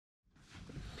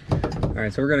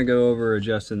Alright, so we're going to go over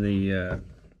adjusting the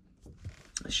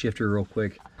shifter real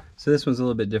quick. So this one's a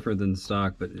little bit different than the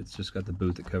stock, but it's just got the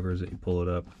boot that covers it. You pull it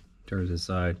up, turns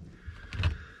inside.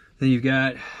 Then you've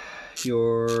got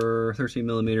your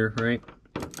 13mm, right?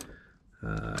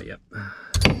 Yep.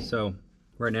 So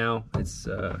right now it's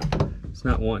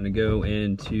not wanting to go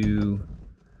into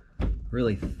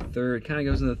really third. Kind of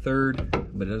goes in the third,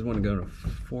 but it doesn't want to go into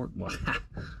fourth. Well,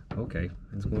 okay,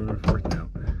 it's going into fourth now,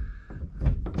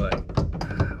 but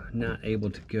not able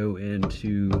to go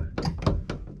into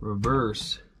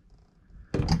reverse.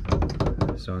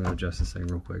 So I'm gonna adjust this thing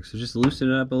real quick. So just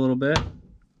loosen it up a little bit.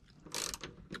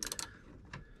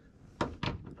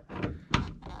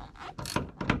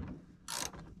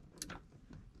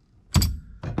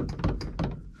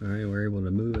 All right, we're able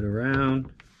to move it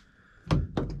around.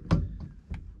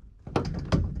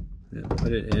 Then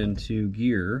put it into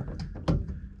gear.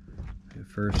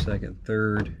 First, second,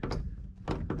 third.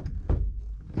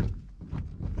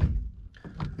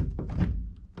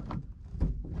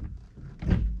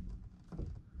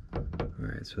 All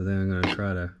right, so then I'm going to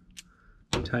try to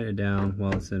tighten it down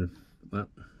while it's in, well,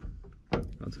 while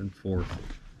it's in fourth.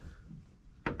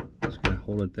 Just going to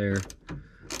hold it there.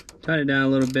 Tighten it down a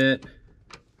little bit.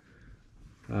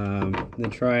 Then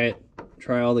try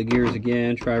all the gears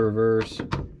again, try reverse,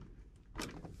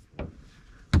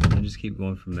 and just keep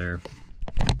going from there.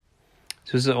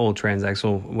 So this is an old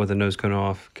transaxle with the nose cone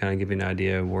off, kind of give you an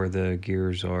idea of where the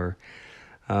gears are.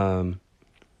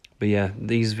 But yeah,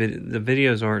 the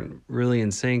videos aren't really in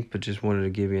sync, but just wanted to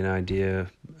give you an idea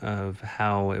of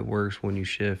how it works when you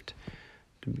shift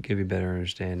to give you a better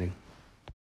understanding.